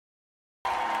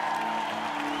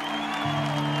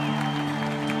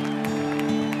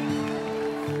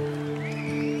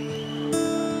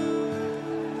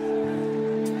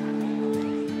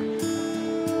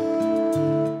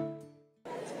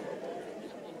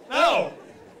Now,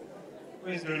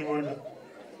 where is Dolly?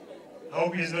 I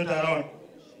hope he's not around.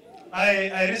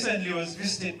 I recently was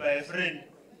visited by a friend,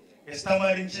 a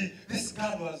stammering chick. This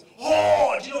girl was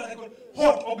hot, you know what I call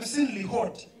hot, obscenely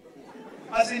hot.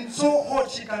 As in so hot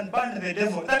she can burn the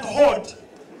devil. That hot.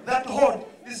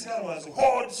 This girl was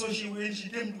hot, so when she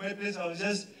came to my place, I was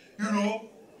just,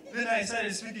 then I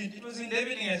started speaking. It was in the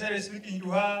evening, I started speaking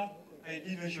to her. I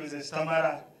didn't know she was a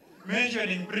stammerer.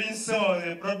 Mentioning Prince was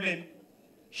a problem.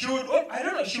 She would,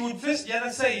 she would face the other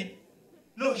side.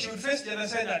 No, she would face the other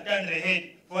side and turn her head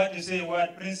for her to say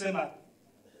what, Prince Emma.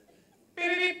 Beep,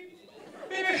 beep,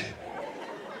 beep, beep.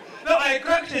 Now I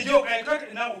cracked a joke.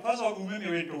 Now, first of all, Umeme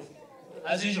went off.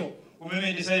 As usual,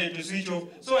 Umeme decided to switch off.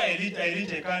 So I lit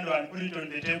a candle and put it on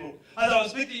the table. As I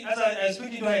was speaking to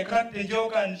her, I cracked a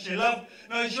joke and she laughed.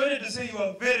 Now she wanted to say, you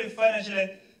are very funny. She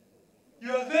like,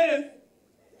 you are very...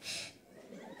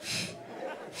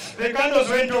 The candles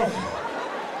went off.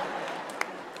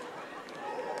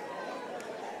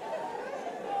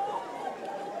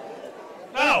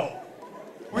 Now,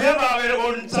 we have our very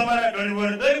own Samara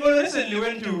Dolibon. Dolibon recently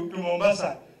went to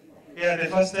Mombasa. Yeah, the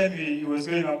first time he was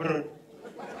going abroad.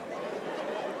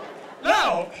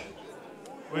 Now,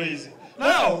 where is he?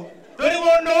 Now,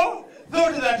 Dolibon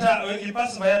thought that he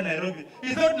passed via Nairobi.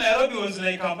 He thought Nairobi was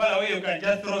like Kampala where you can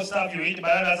just throw stuff, you eat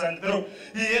bananas and throw.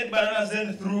 He ate bananas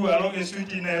then threw along a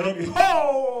street in Nairobi.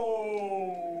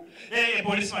 Oh! Hey, a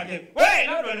policeman came. Wait,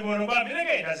 now don't want to the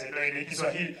guy doesn't know any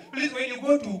Kiswahili. Please, when you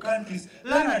go to countries,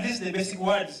 learn at least the basic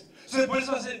words. So the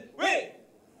policeman said, wait,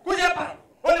 kuja hapa.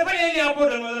 Unafanya nini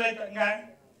hapo? And was like, nga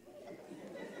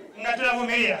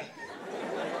tunavumilia.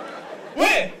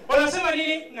 Wait, wanasema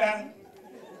nini?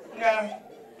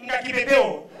 Nga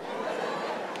kipepeo.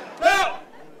 Now,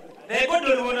 they got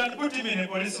Dolly and put him in a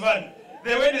police van.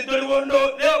 They went to Dolly,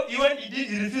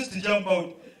 he refused to jump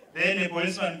out. Then the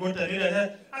policeman got a leader and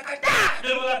said,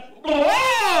 Akata!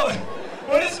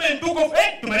 Policeman took off,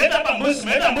 tumeleta hapa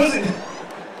mbuzi.